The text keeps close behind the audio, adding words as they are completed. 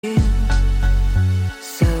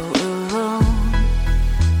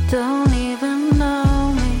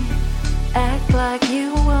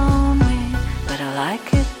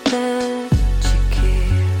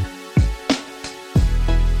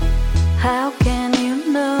can you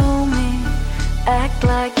know me? Act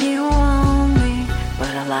like you want me, but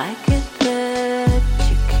I like it that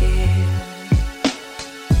you care.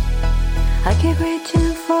 I keep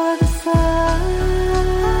reaching for the sun.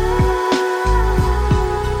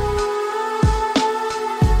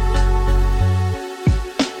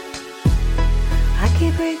 I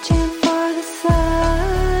keep reaching for the sun.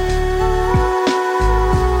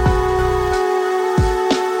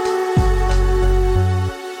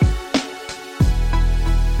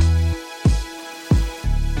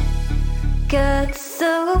 Got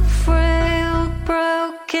so frail,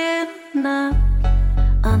 broken up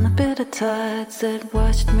on the bitter tides that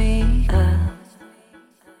washed me up.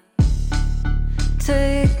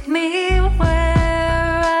 Take me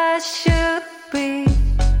where I should be,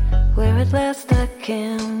 where at last I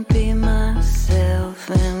can be myself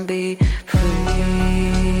and be free.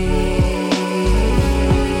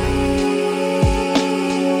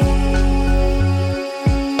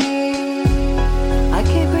 I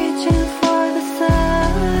keep reaching for the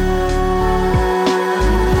sun.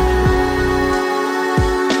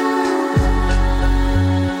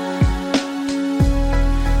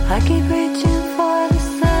 I keep reaching for the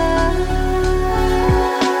sun.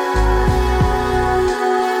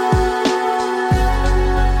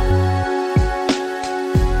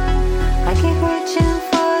 I keep reaching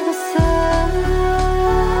for the sun.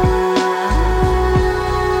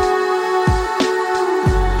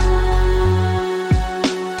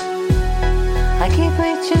 I keep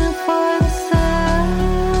reaching for the sun.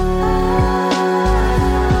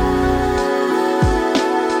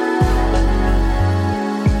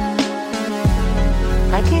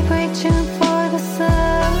 I keep reaching for the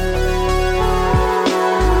sun.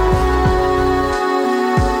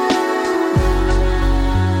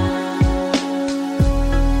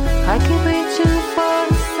 I keep reaching for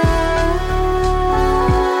the sun.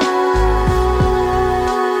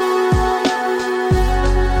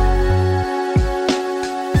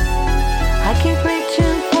 I keep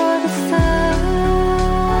reaching for the sun.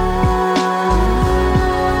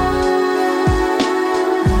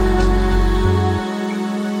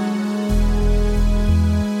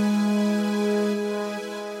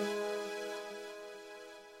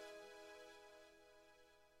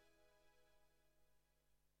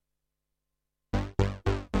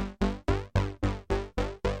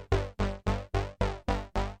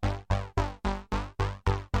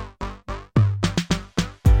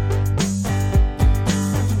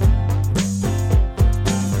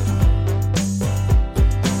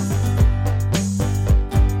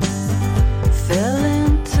 Fell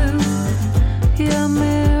into your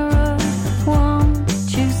mirror, won't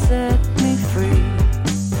you set me free?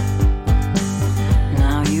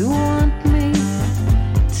 Now you want me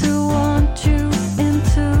to want you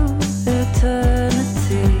into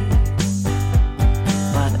eternity,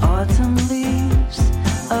 but autumn leaves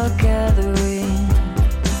are gathering,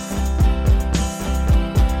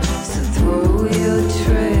 so throw your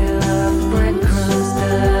trail of breadcrumbs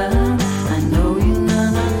down. I know you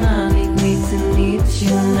need me to need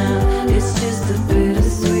you now. It's just a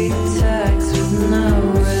bittersweet tax with no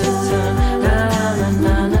return. Na na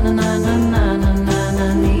na na na na na na na na.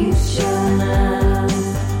 Need you now.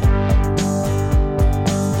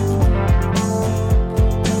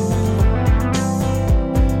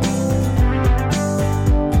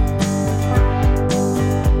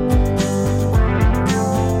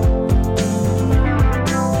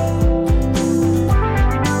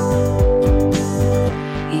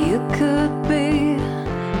 You could be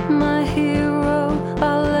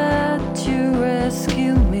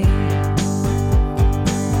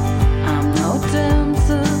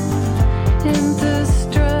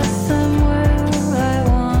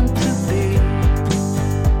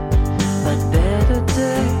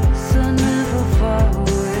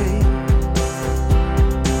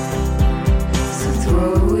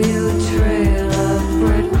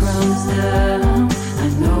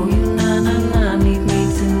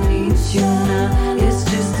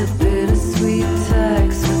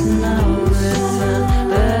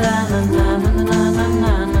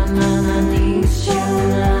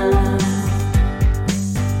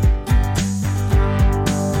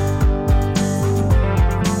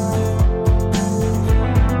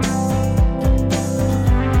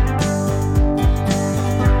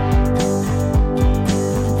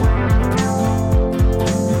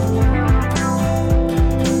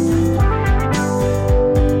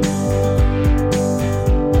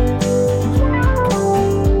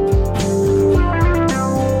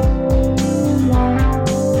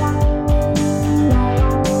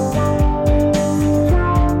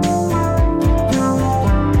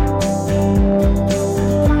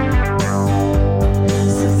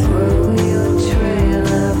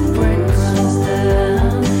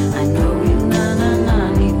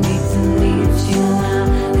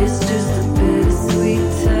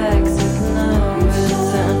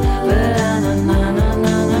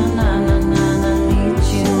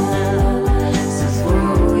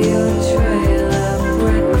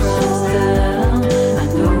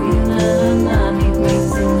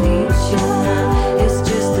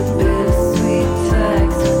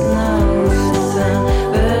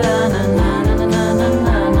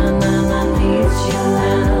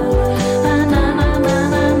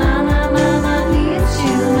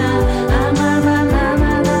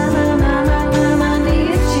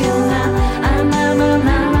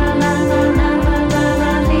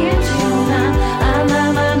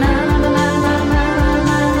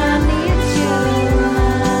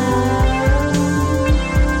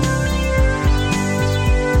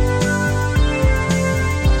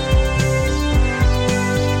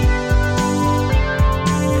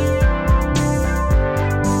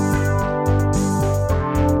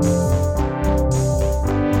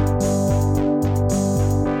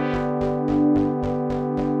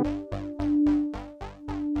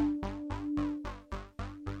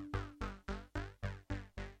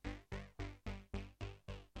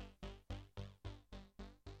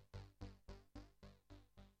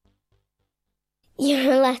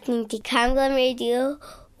You're listening to Camglen Radio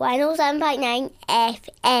 107.9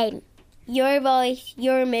 FM. Your voice,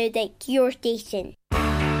 your music, your station.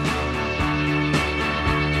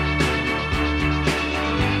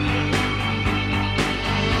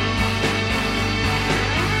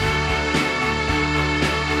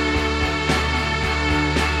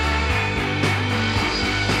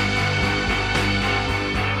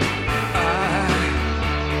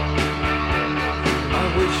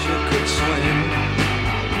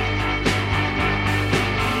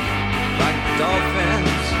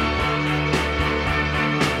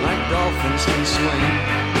 Dolphins can swim.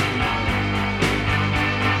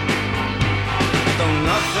 Though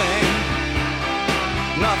nothing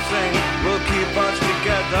will keep us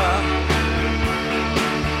together.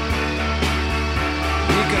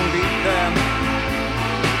 We can beat them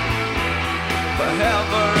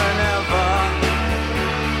forever and ever.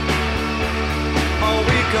 Oh,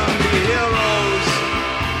 we can be heroes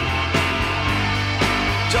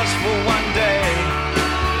just for one day.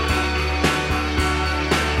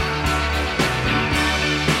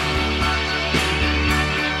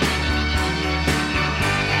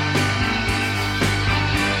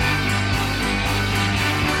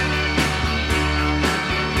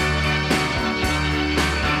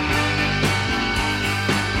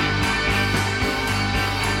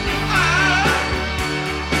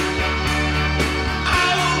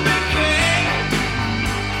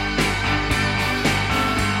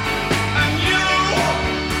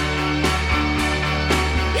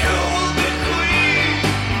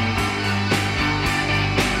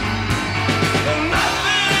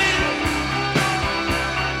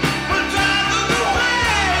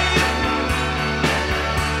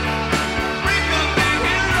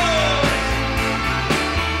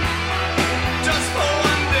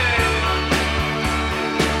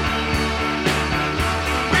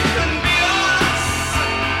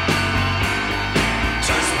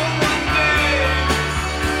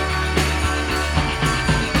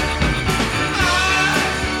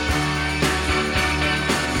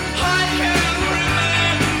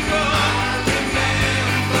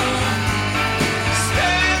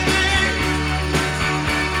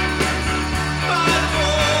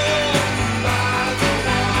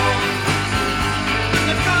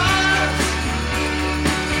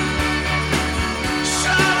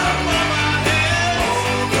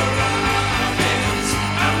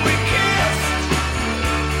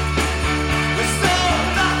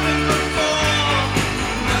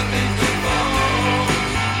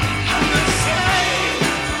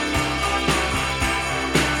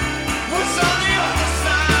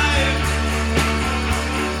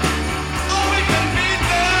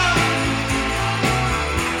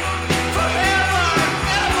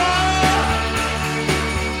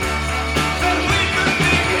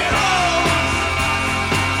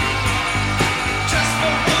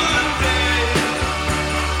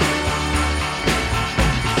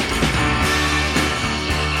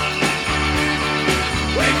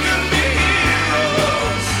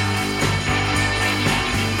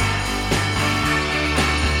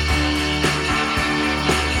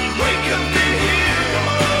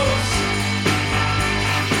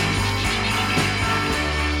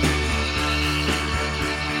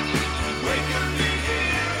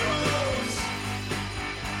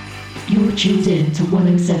 You're tuned in to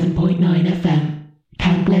 107.9 FM,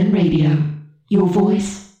 Camglen Radio. Your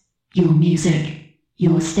voice, your music,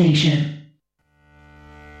 your station.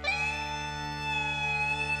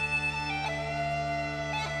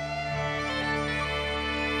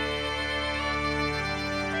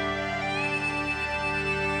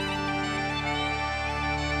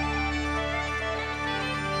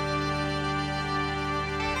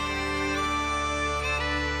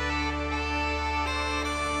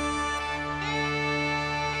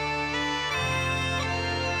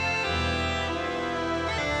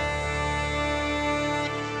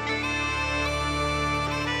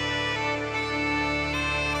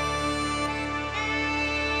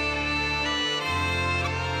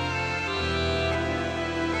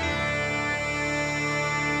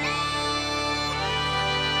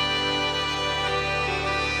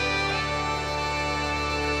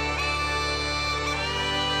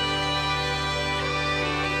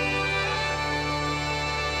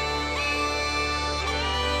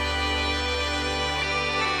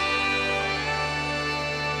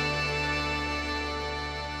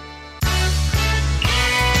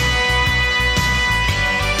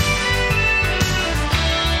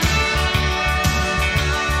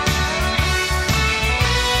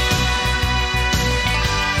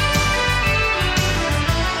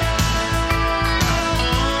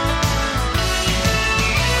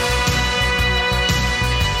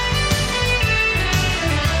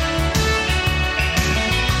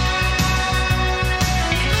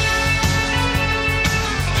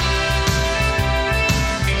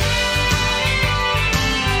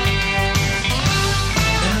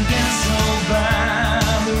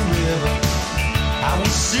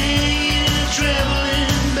 singing a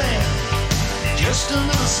traveling band, just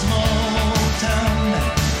another small town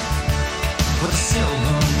night with a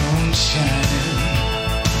silver moon shining.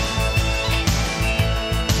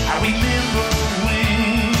 I remember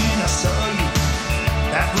when I saw you,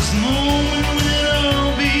 that was the moment when it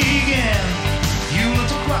all began. You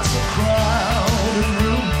looked across a crowded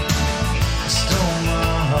room, stole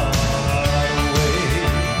my heart away.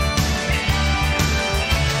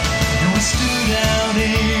 And we stood out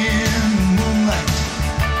in the moonlight,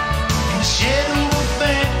 in the shadow of a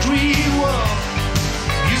factory wall,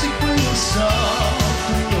 music playing soft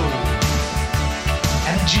and low,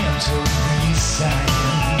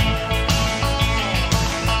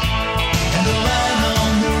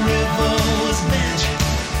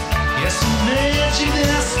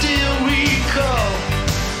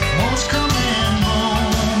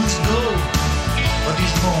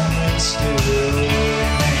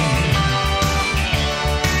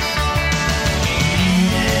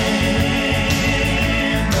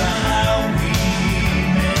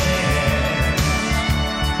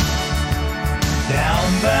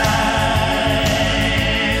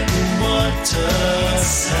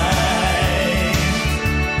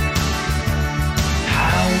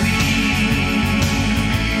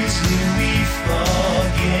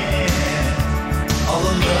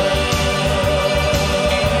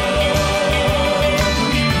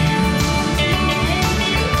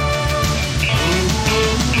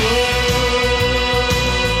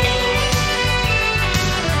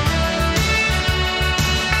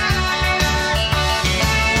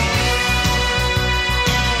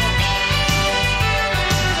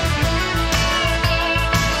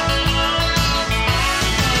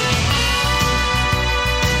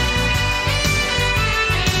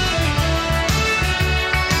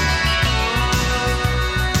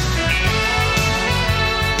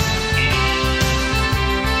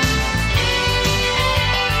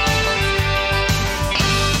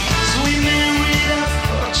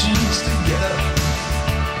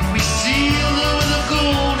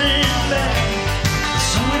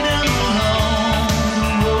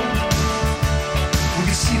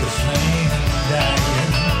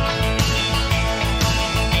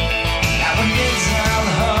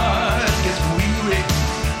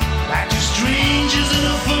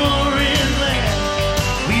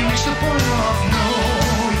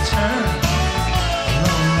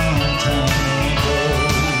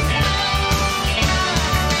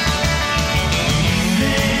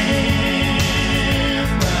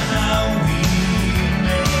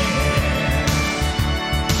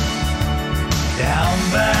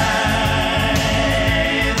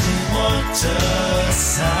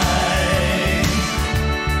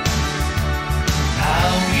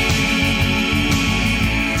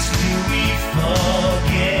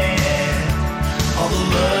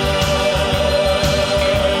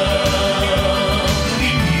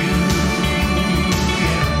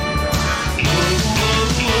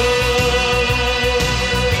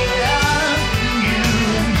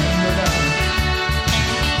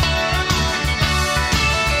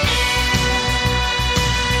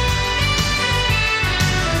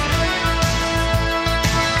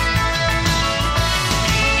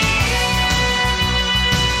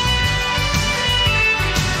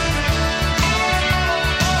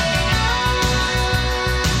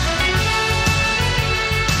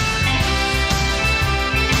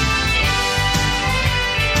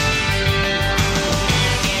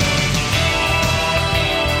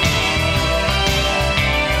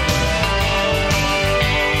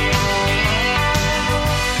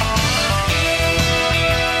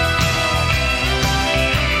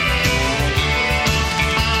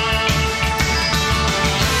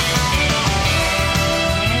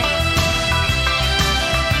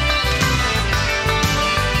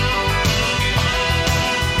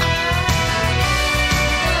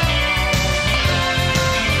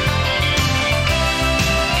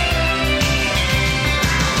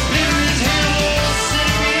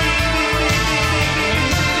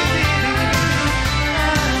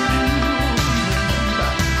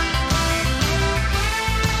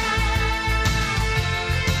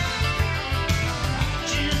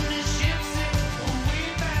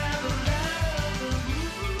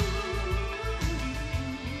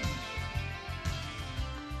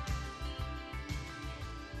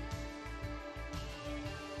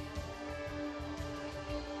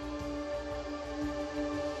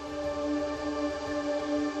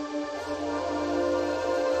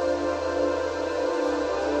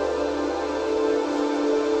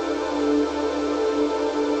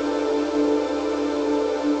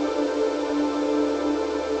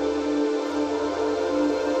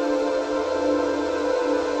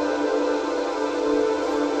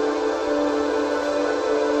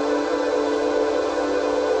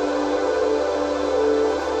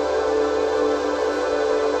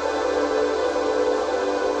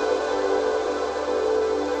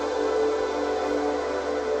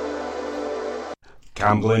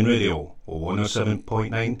 Cam Glen Radio,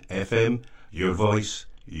 107.9 FM, your voice,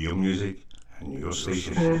 your music, and your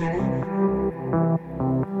station.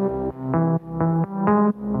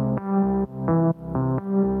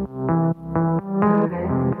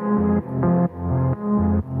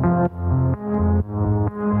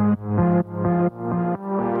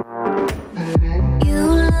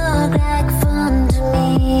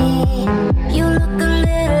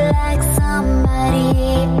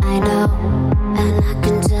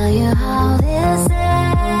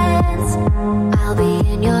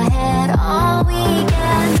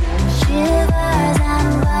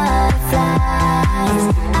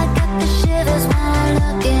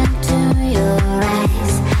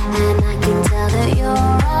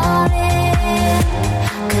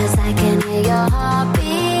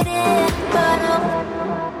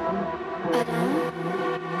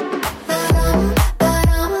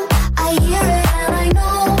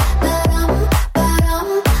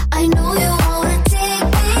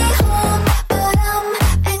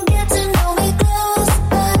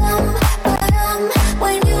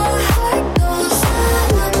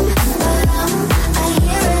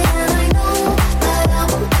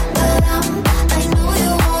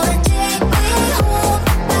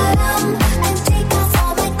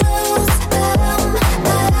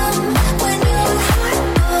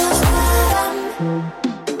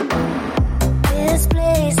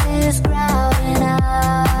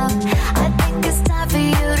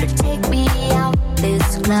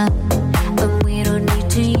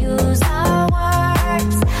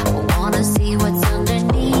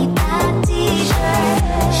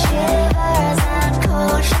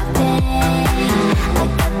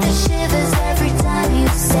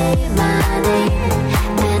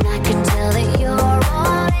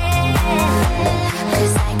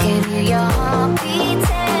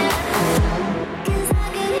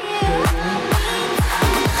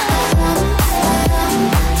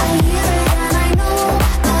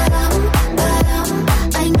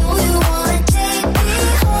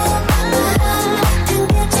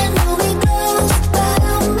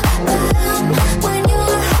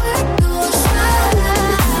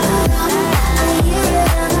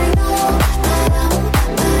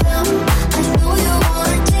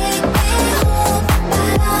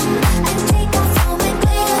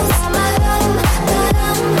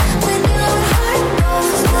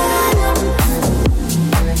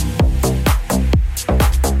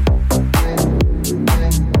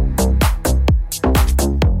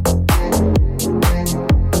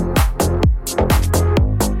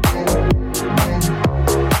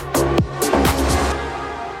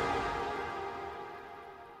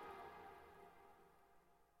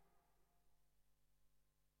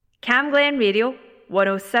 Cam Glen Radio,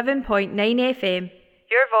 107.9 FM.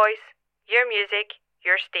 Your voice, your music,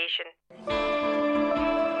 your station.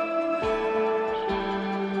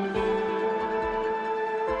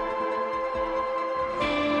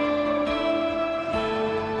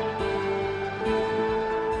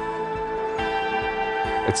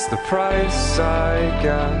 It's the price, I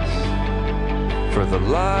guess, for the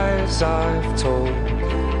lies I've told.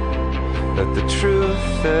 That the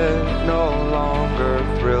truth, it no longer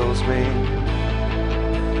thrills me.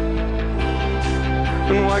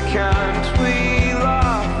 And why can't we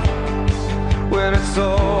laugh when it's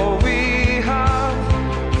all we have?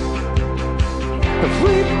 Have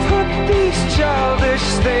we put these childish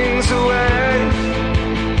things away?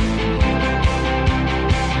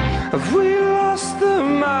 Have we lost the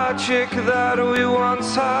magic that we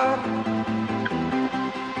once had?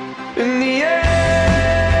 In the end,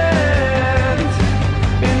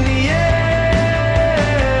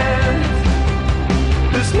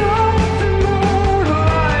 there's nothing more to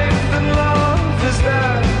life than love, is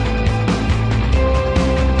there?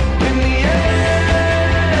 In the end,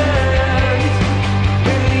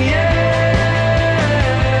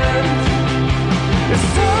 it's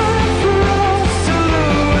time for us to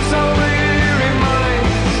lose our weary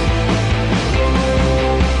minds.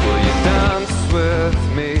 Will you dance with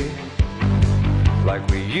me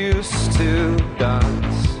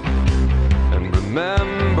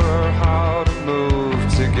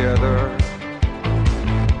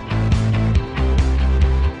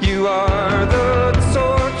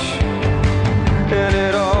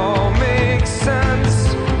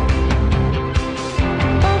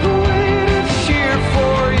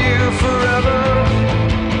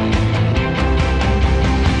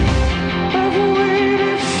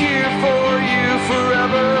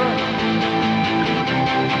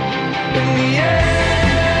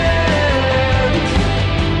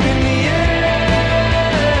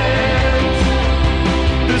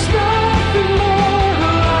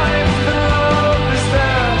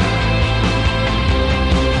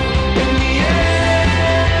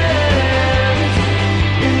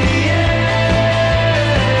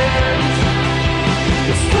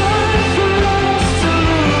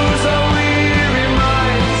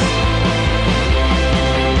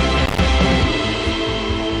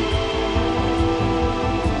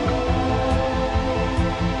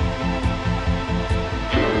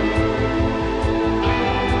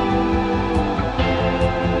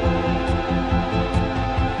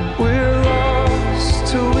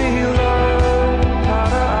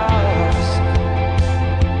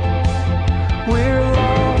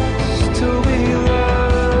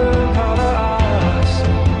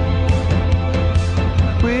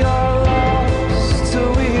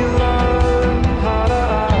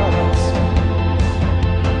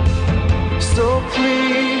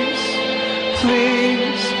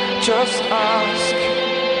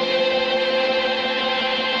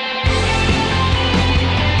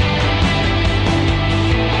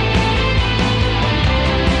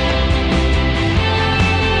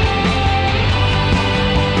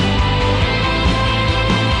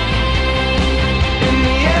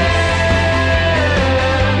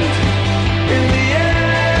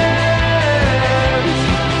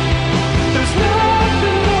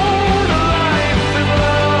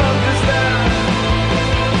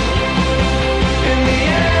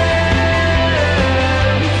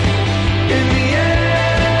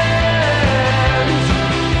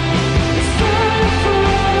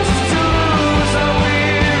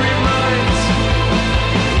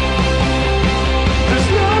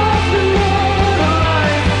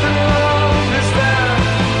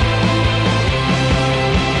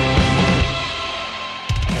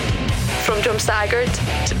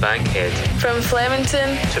Bankhead. From Flemington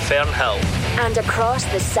to Fernhill. And across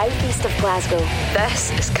the southeast of Glasgow.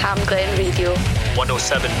 This is Cam Glen Radio.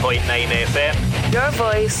 107.9 FM. Your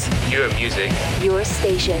voice. Your music. Your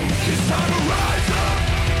station. It's time to rise up,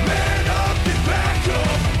 man up and back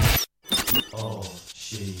up. All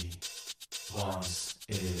she wants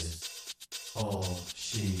is. All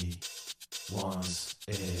she wants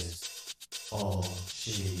is. All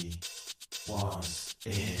she wants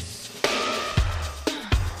is.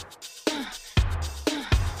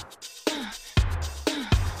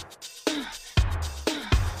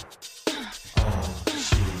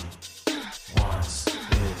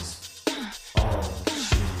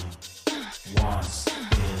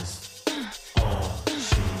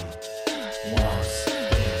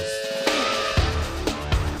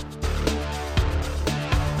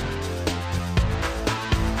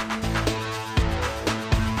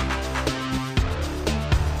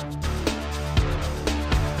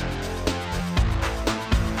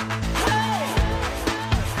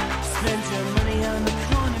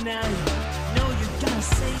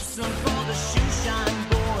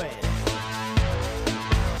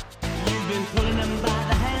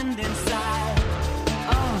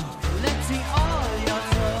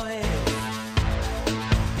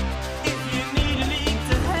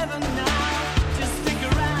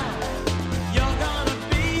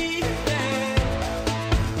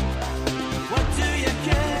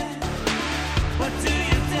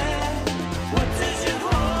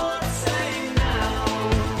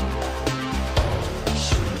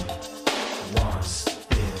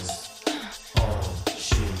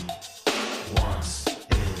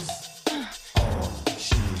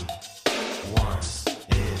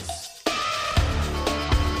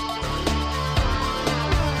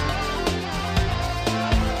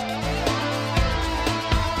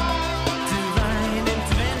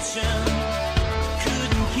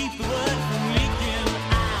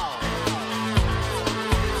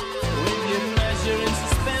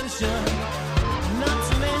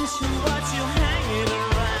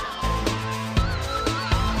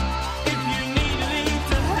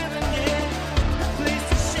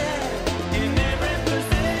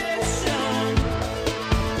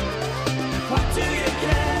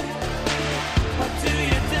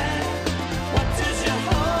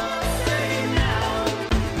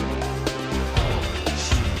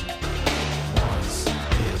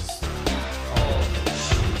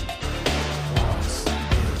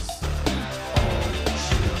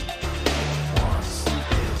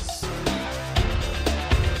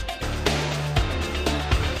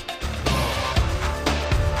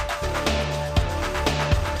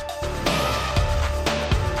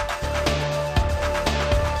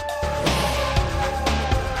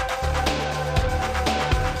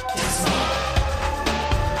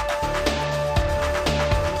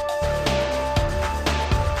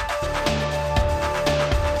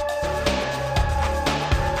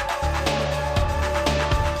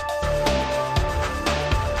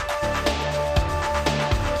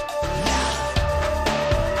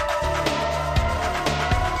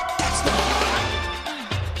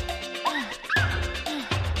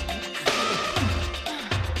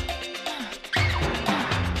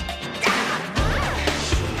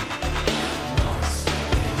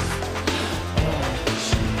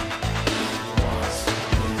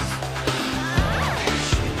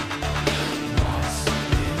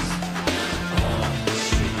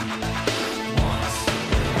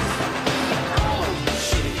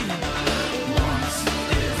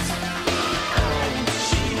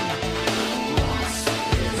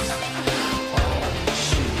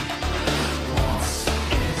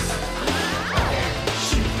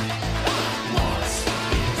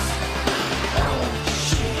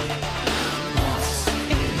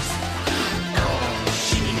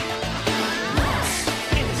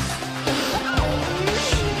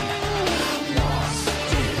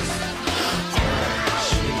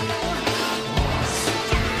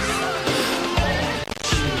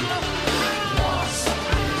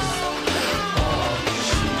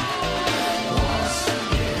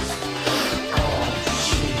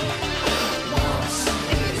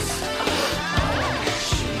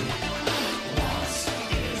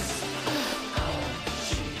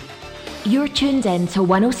 You're tuned in to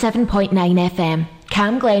 107.9 FM,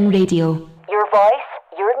 Cam Glen Radio. Your voice,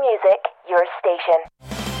 your music, your station.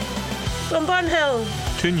 From Burnhill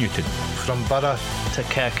to Newton. From Borough to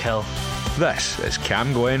Kirkhill. This is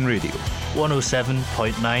Cam Glen Radio.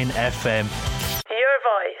 107.9 FM. Your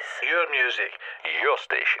voice. Your music. Your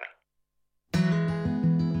station.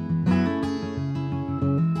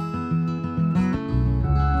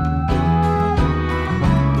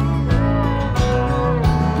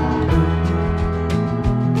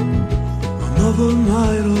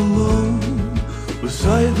 night alone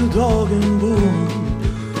beside the dog and bone.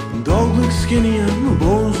 The dog looked skinny and the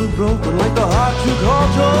bones were broken like the heart you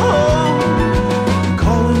called your home.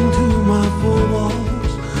 Calling to my four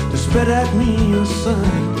walls to spread at me a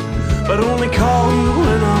sign, but only call you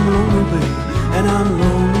when I'm lonely, babe, and I'm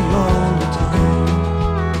lonely all the time.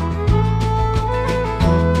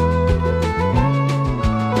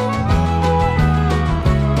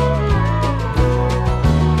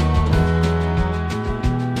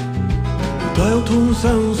 Dial tone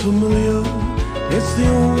sounds familiar, it's the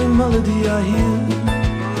only melody I hear.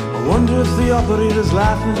 I wonder if the operator's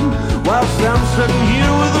laughing whilst I'm sitting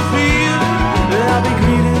here with the fear that I'll be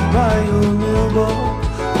greeted by your mailbox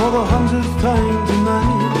for the 100th time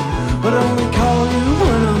tonight. But I only call you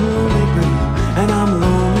when I'm lonely, babe, and I'm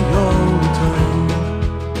lonely all the time.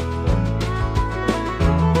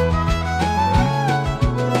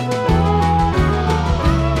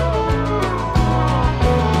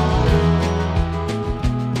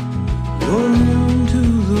 You're immune to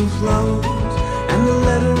the flowers and the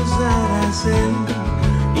letters that I send.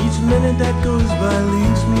 Each minute that goes by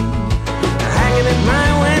leaves me hanging at my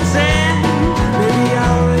wit's end. Maybe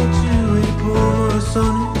I'll write you a poem or a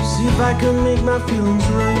sonnet, see if I can make my feelings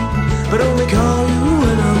right. But only call you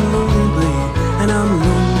when I'm lonely, babe, and I'm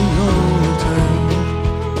lonely all the time.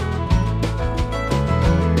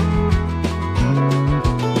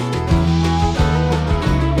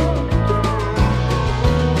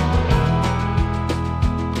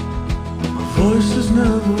 Voice is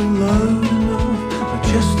never loud enough, but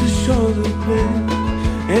just a shoulder pain.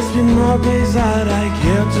 It's been more days that I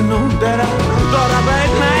care to know that I thought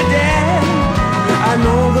about my dad. I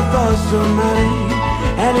know the thoughts are mine,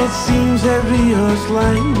 and it seems every earth's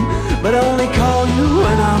line. But I only call you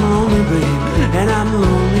when I'm lonely, babe, and I'm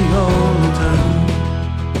lonely all the time.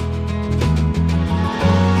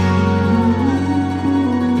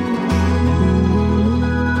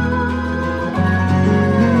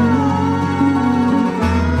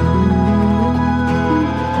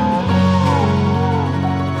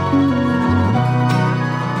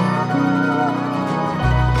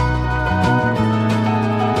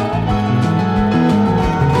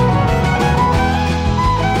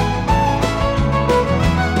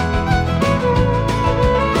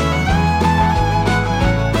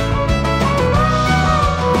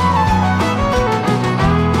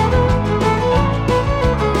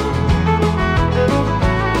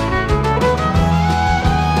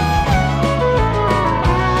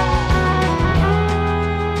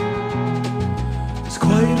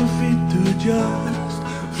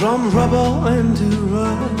 From rubble and to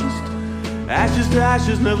rust, ashes to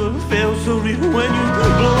ashes never felt so real when you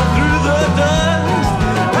blow through the dust.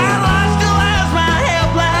 I still has my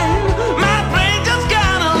helpline, my brain just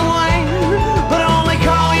got unwind. But I only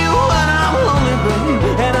call you when I'm lonely, babe,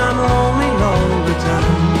 and I'm lonely all the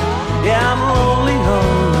time. Yeah, I'm lonely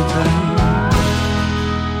all the time.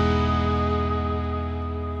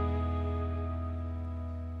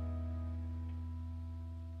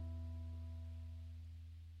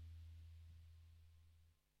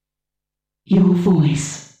 Your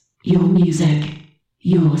voice, your music,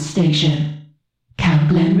 your station. Cam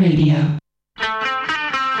Glen Radio.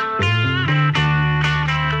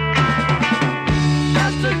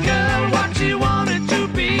 Asked a girl what she wanted to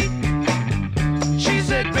be. She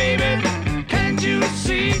said, baby, can't you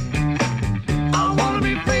see? I wanna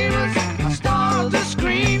be famous, a star of the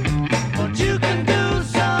screen. But you can do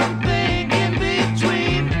something in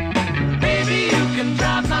between. Baby, you can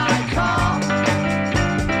drive my car.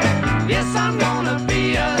 Yes, I'm gonna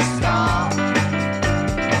be a star.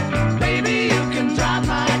 Baby, you can drive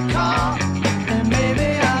my car. And baby,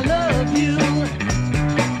 I love you.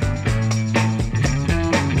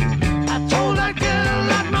 I told that girl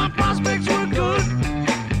that my prospects were good.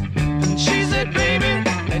 And she said, baby,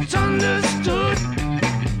 it's understood.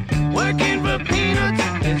 Working for peanuts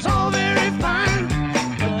is all very fine.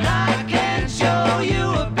 But I can show you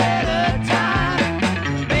a better time.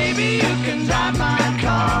 Baby, you can drive my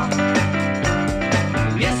car.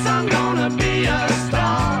 Yes, I'm gonna be a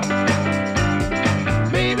star.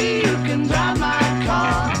 Baby, you can drive my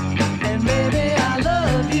car. And baby, I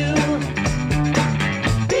love you.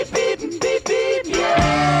 Beep, beep, beep, beep,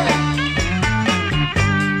 yeah.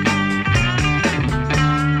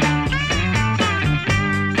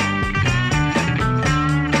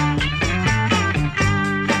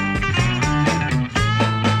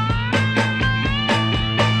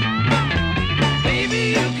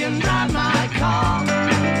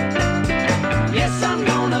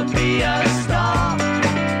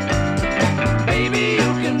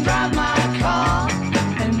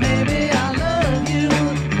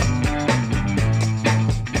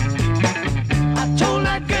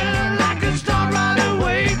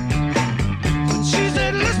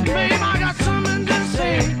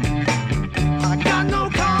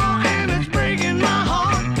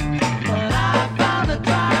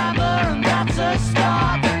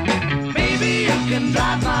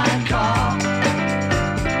 can drive my car.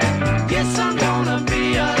 Yes, I'm gonna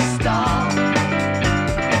be a star.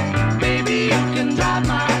 Baby, you can drive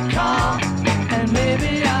my car, and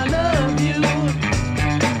maybe I love you.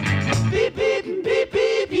 Beep, beep, beep,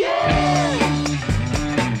 beep, yeah.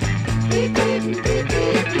 Beep, beep, beep,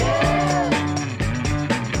 beep, yeah.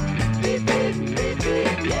 Beep, beep, beep,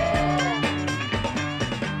 beep, yeah.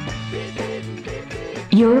 Beep, beep, beep,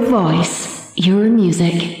 beep. Your voice, your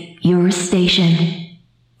music, your station.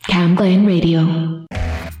 Cam Glen Radio.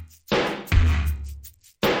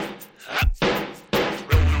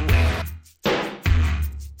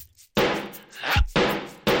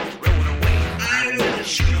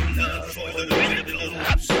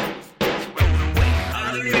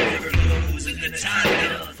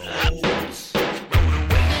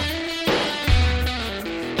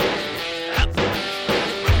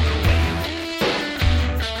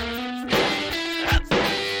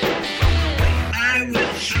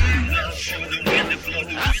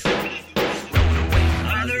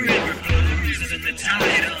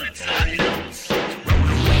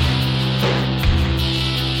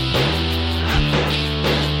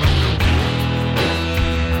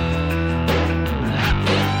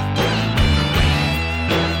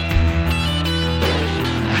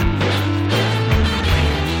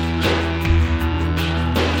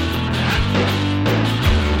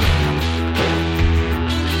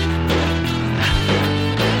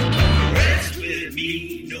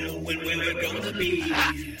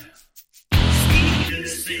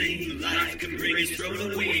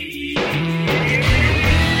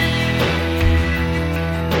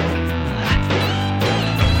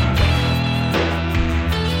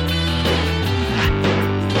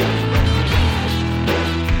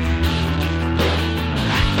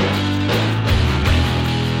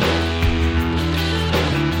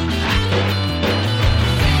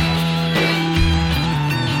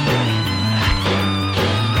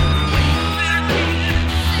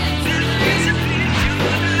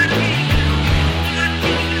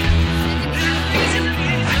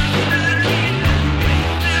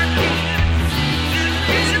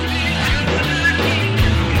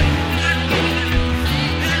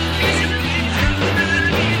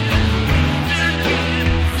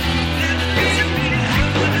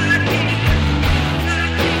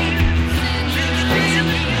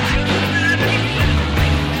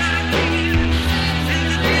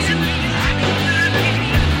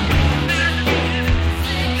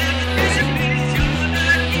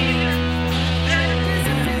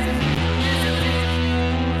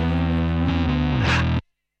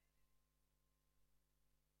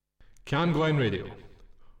 Cam Glen Radio,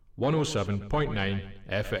 107.9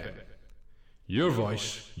 FM. Your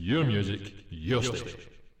voice, your music, your station.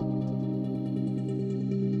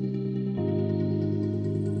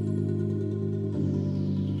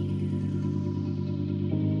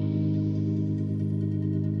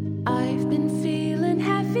 I've been feeling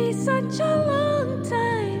heavy such a long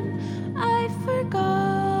time. I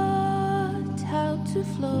forgot how to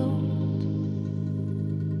float.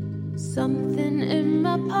 Something in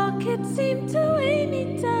my pocket seemed to weigh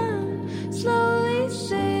me down, slowly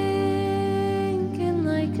sinking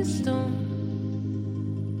like a stone.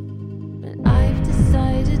 But I've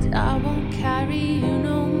decided I won't carry you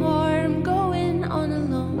no more. I'm going on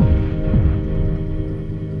alone.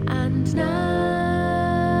 And now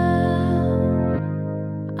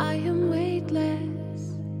I am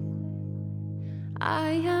weightless. I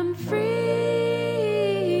am free.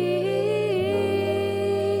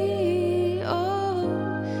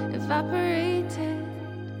 Evaporated,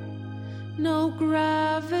 no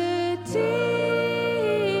gravity.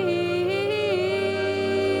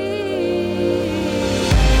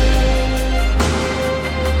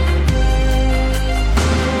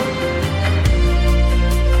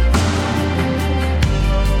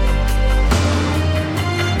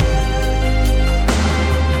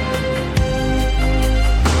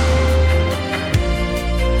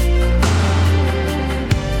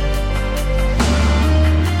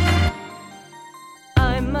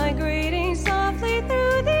 Migrating softly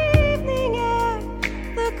through the evening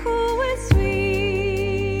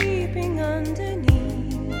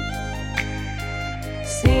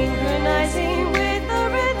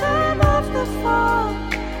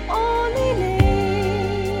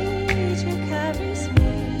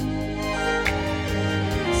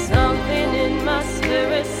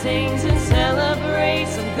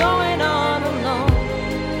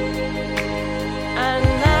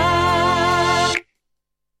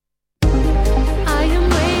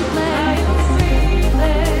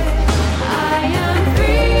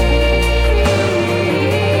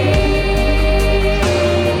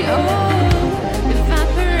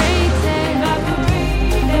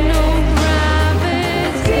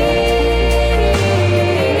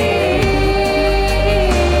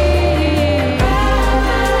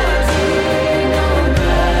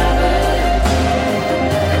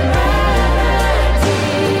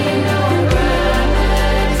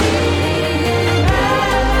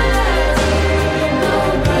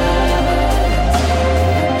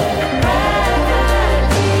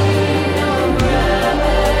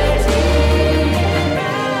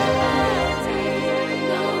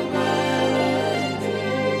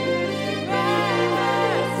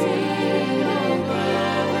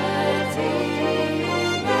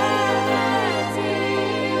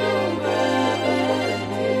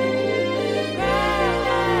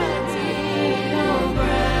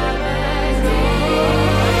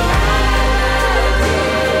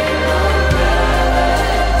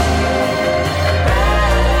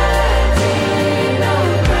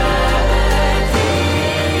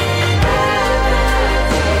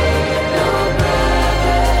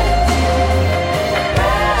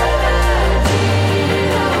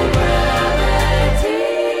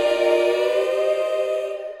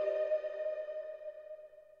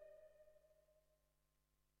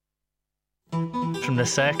From the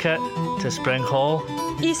circuit to Spring Hall,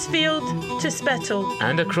 Eastfield to Spittal,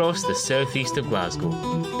 and across the southeast of Glasgow.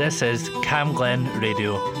 This is Cam Glen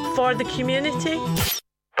Radio. For the community,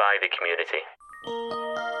 by the community.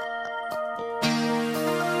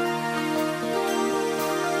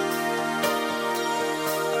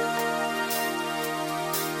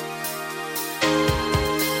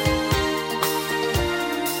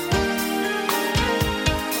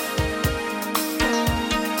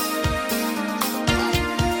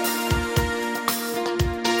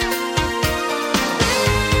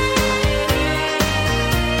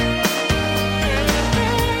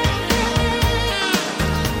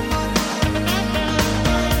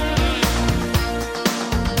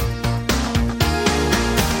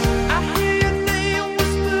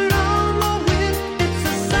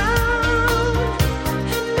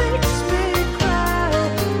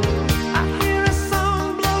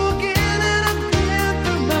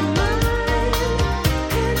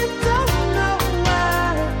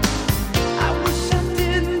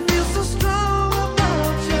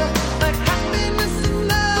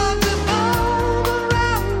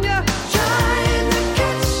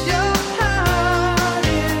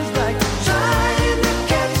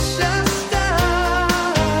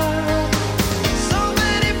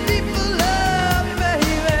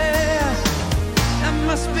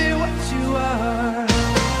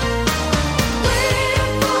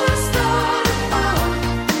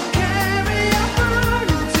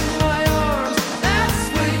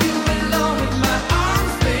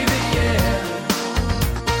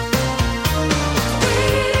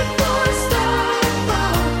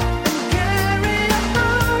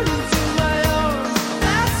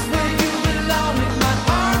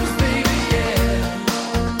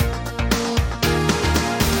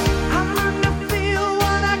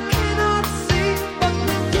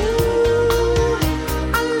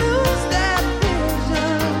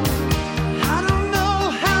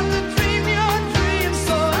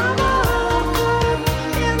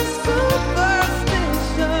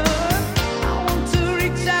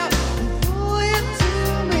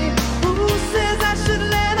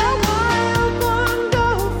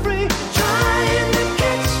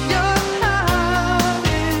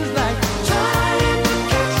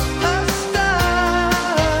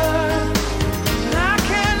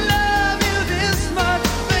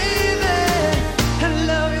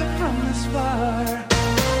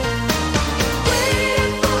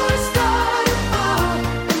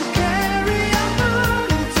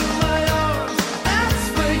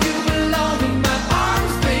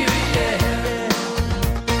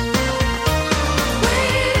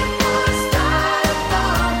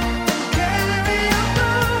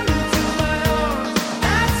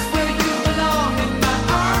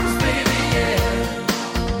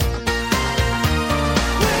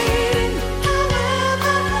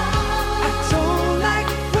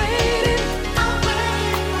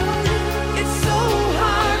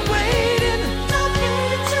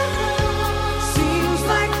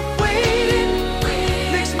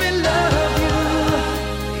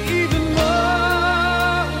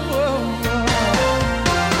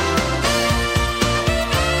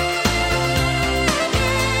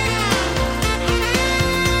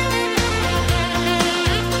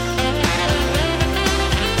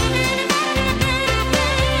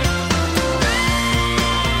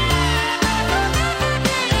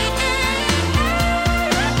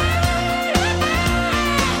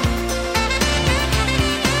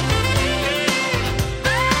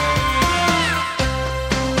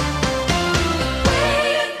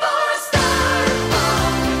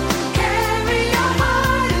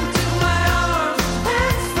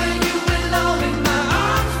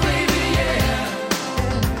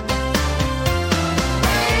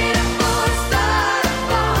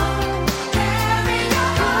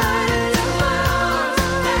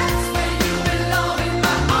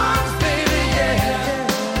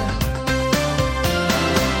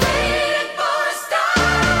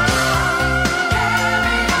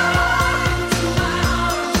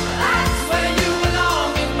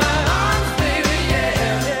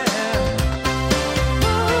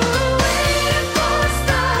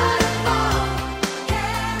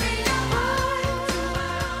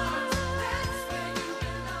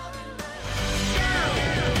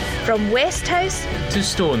 From Westhouse to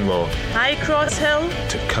Stonewall, High Cross Hill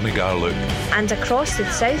to Cunningarlook, and across the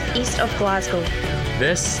southeast of Glasgow.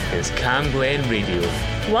 This is Cam Glen Radio,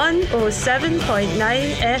 107.9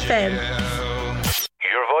 FM.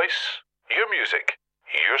 Your voice, your music,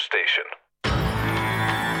 your station.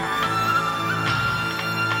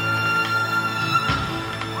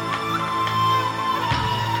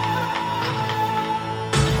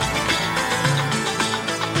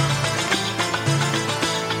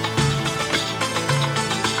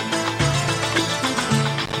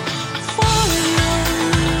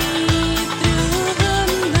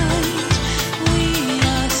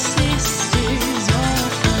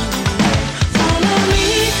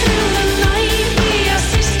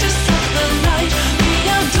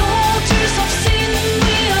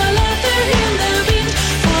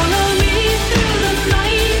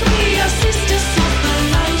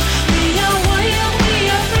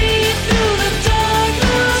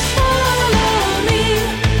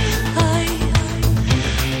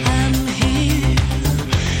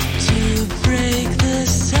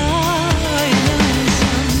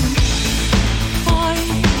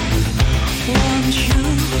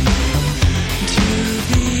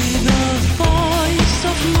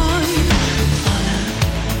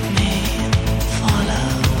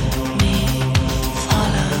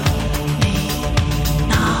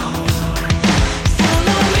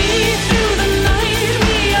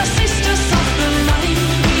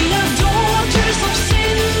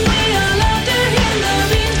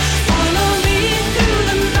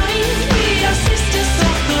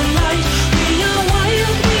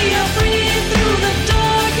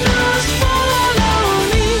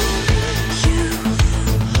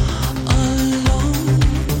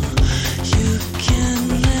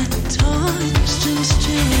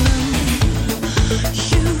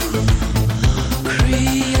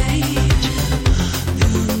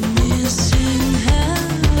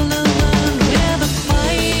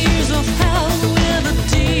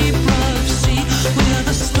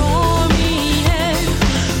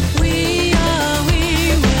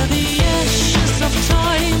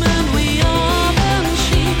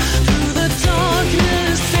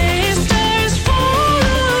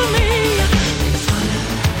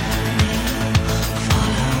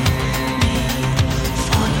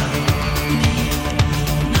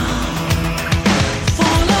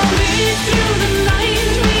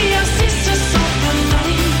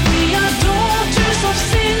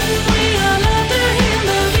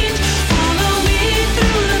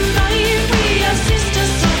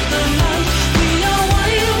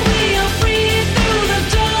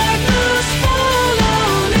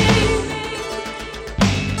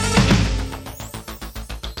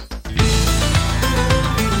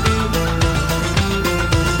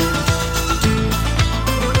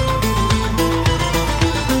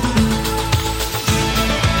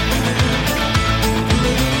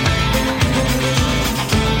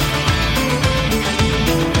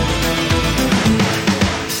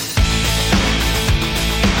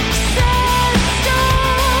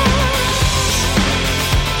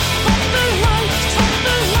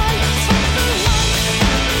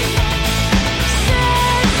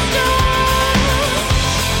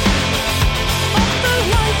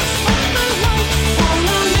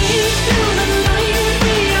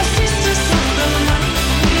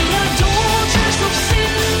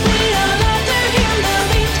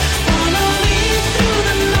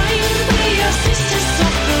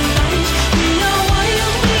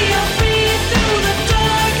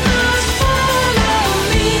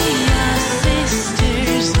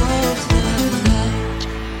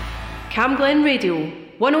 Camglen Radio,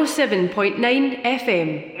 107.9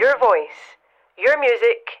 FM. Your voice, your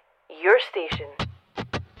music, your station.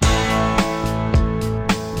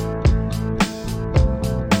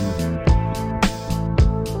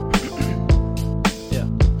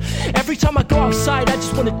 Every time I go outside, I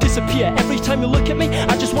just want to disappear. Every time you look at me,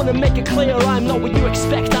 I just want to make it clear I'm not what you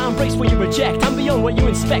expect. I embrace what you reject. I'm beyond what you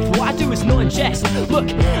inspect. What I do is not in jest.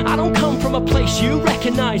 Look, I don't come from a place you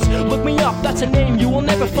recognize. Look me up, that's a name you will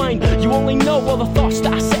never find. You only know all the thoughts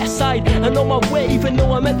that I set aside. And on my way, even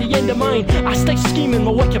though I'm at the end of mine, I stay scheming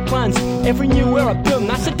my wicked plans. Every new era, boom,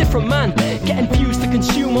 that's a different man. Getting views to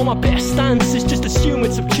consume all my better stances. Just assume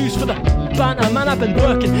it's obtuse for the banter. Man, I've been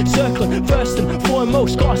working, circling, first and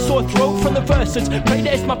foremost. Got a sore throat from the verses. Pray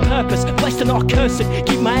that it's my purpose, blessed and not cursed.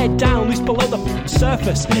 Keep my head down, loose below the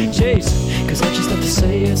surface. Jeez, cause I just have to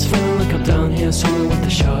say it's feeling like I'm down here swimming with the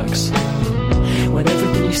sharks. When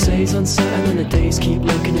everything you say is uncertain and the days keep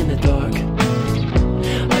lurking in the dark.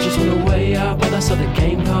 I just want a way out, but that's how the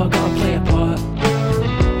game, pal, gotta play a part.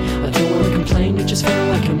 I don't wanna complain, it just feel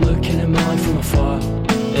like I'm looking at my life from afar.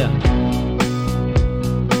 Yeah.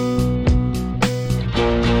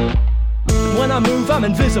 When I move, I'm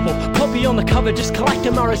invisible. Puppy on the cover, just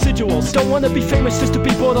collecting my residuals. Don't wanna be famous just to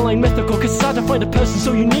be borderline mythical, cause it's hard to find a person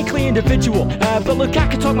so uniquely individual. But look, I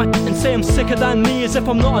could talk my and say I'm sicker than me, as if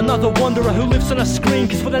I'm not another wanderer who lives on a screen.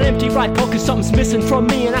 Cause with an empty right pocket, something's missing from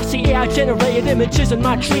me. And I see AI-generated images in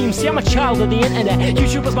my dreams. See, I'm a child of the internet.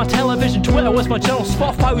 YouTube was my television, Twitter was my channel,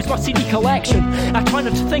 Spotify was my CD collection. I try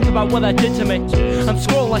not to think about what that did to me. I'm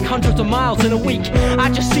scrolling like hundreds of miles in a week. I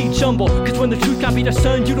just see jumble, cause when the truth can't be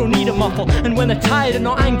discerned, you don't need a muffle. And when they're tired and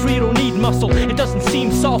not angry, you don't need muscle. It doesn't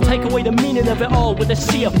seem so, I'll take away the meaning of it all with a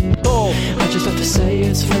sea of all. I just have to say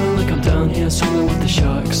it's feeling like I'm down here swimming with the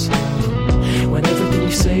sharks. When everything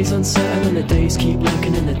you say is uncertain and the days keep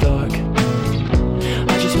lurking in the dark.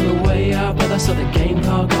 I just want a way out, but that's how the game,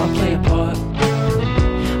 pal, gotta play a part.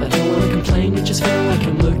 I don't wanna complain, it just feel like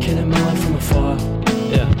I'm looking at my life from afar.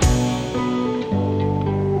 Yeah.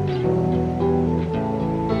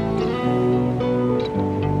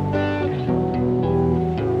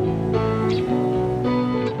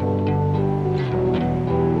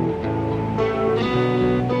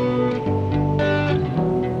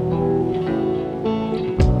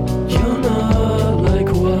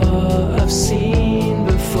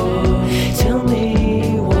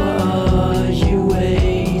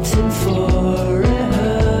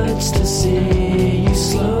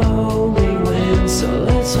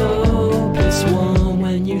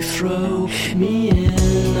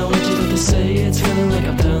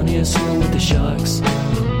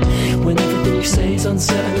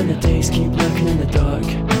 Uncertain and the days keep lurking in the dark.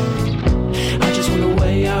 I just want a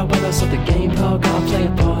way out, but that's how the game, pal, gotta play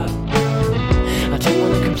a part. I don't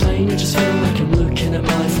wanna complain, I just feel like I'm looking at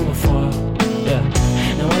my life from afar. Yeah.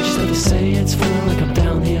 Now I just have to say it's feeling like I'm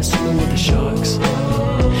down here swimming with the sharks.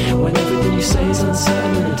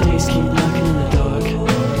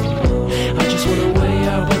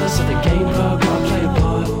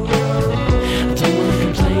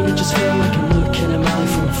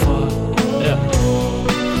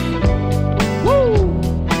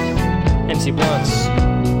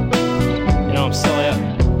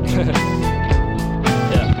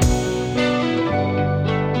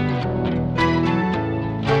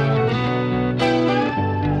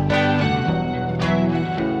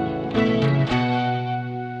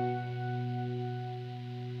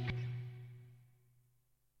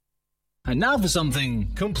 Now for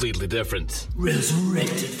something completely different.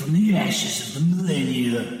 Resurrected from the ashes of the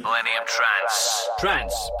millennium. Millennium Trance.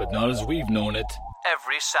 Trance, but not as we've known it.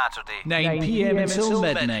 Every Saturday, 9 p.m. until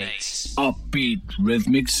midnight. Upbeat,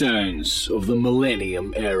 rhythmic sounds of the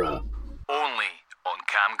Millennium era. only on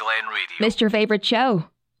Cam Glen Radio. Missed your favourite show?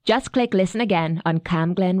 Just click listen again on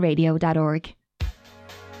camglenradio.org.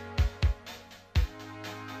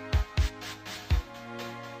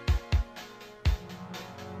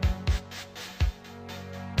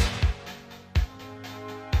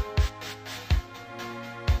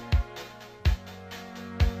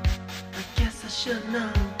 Should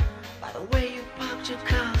know by the way you parked your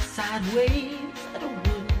car sideways that it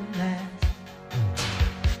wouldn't last.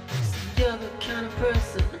 See, you're the kind of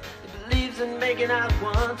person that believes in making out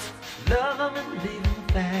once, love them and leave them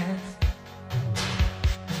fast.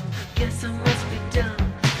 I guess I must be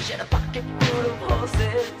dumb. She had a pocket full of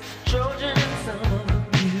horses, Trojan and some of them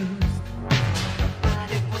used. But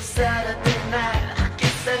it was Saturday night, I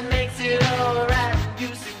guess that makes it alright. You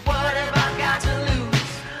see, what have I got to lose?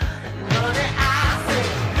 And honey,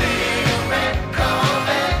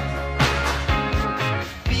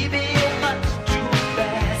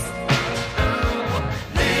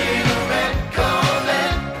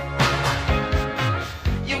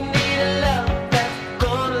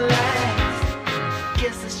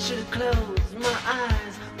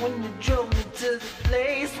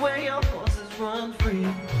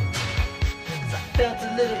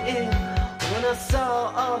 I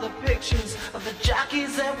saw all the pictures of the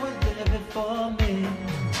jockeys that were there before me.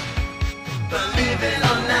 Believe it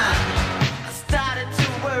or not, I started to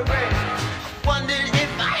worry. I wondered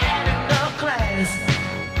if I had enough class.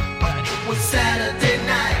 But it was Saturday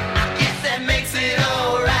night, I guess that makes it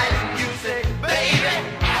alright. And you say, baby,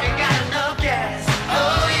 have you got enough gas?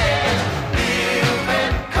 Oh yeah, little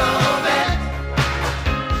red Corvette.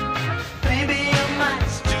 Baby, your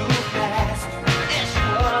mind's too fast. Yes,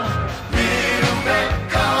 you are.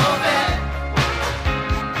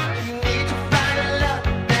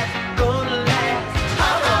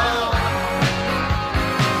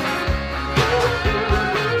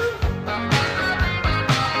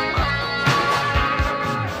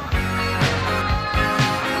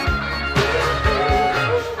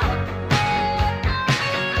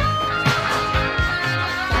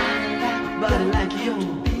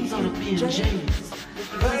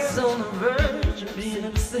 He's on the verge of being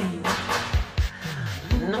obscene.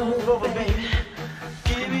 No, over, baby.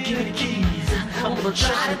 Give me the keys. I'm gonna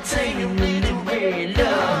try to take him in the red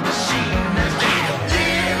love machine.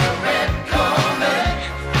 Little red Corvette.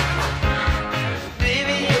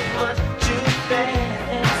 Baby, it was too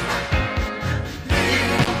fast.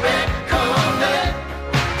 Little red Corvette.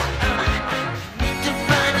 Need to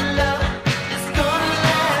find a love that's gonna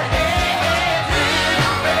last.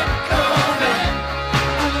 Little red Corvette.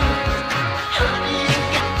 Honey, you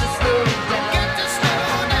got to slow down. Got to slow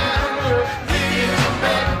down. Little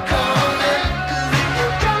red Corvette. 'Cause if you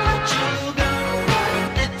don't, you gonna run.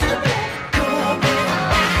 Little red Corvette.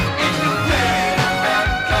 In the red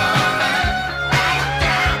Corvette. Right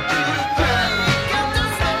down to the ground. You got to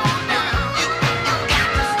slow down. You got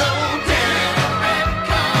to slow down. Red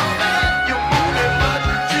Corvette. You're moving much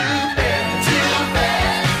too fast. Too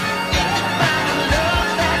fast. Need to find a love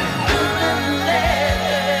that's gonna last.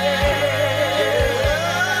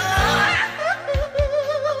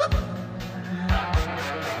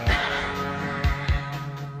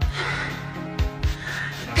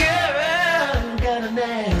 Girl, got an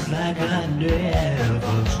ass like I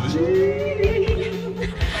never seen.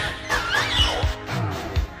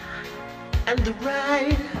 And the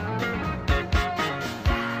ride,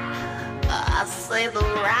 I say the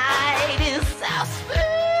ride is so smooth.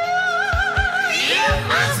 You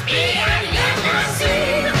must be a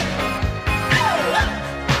limousine.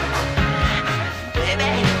 Baby,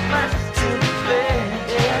 you must too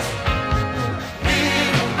fast.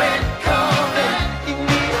 Little red Corvette, you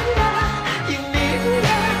need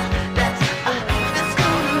love, that's gonna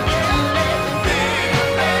get left. Little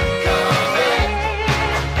red Corvette,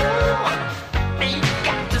 oh, you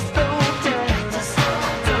got to slow down,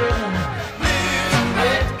 Little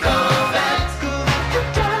red Corvette, 'cause if you're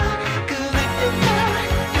done,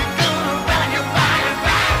 you're gonna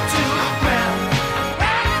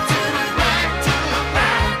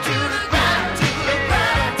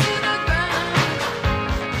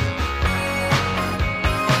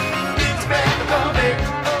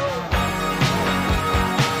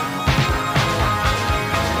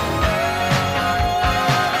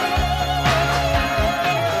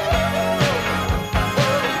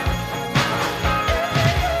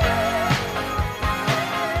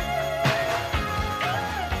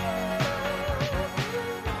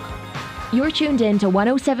You're tuned in to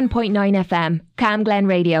 107.9 FM, Cam Glen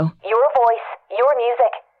Radio. Your voice, your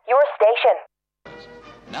music, your station.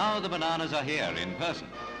 Now the bananas are here in person,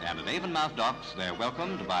 and at Avonmouth Docks they're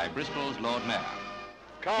welcomed by Bristol's Lord Mayor.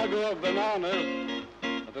 Cargo of bananas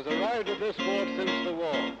that has arrived at this port since the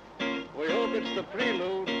war. We hope it's the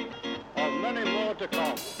prelude of many more to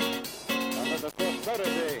come, and that the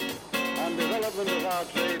prosperity and development of our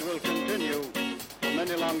trade will continue for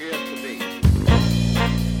many long years to be.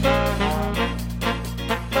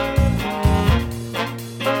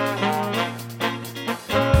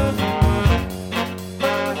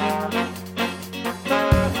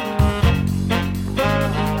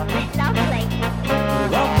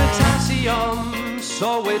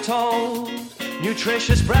 So we're told,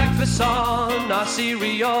 nutritious breakfast on our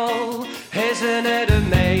cereal. Isn't it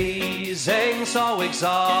amazing, so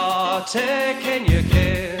exotic in your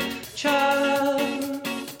kitchen?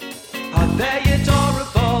 Are they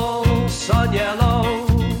adorable, sun yellow,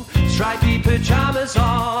 stripy pajamas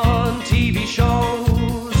on TV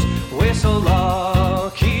shows? We're so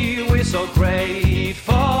lucky, we're so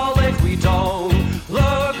grateful. If we don't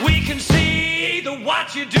look, we can see that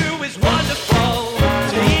what you do is wonderful.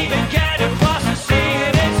 To even get across the sea,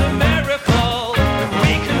 and it's a miracle.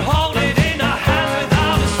 We can hold it in our hands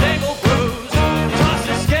without a single bruise. Toss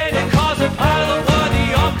the skin and cause a pile of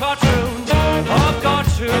worthy of cartoons.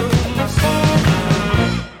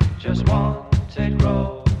 Just wanted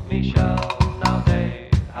roe, Michelle. Now they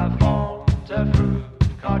have formed a fruit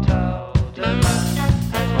cartel.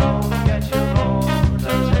 Demand and won't get your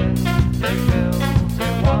orders in. They built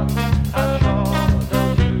it once, I'm sure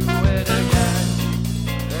they'll do it again.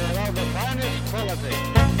 They're of the finest quality.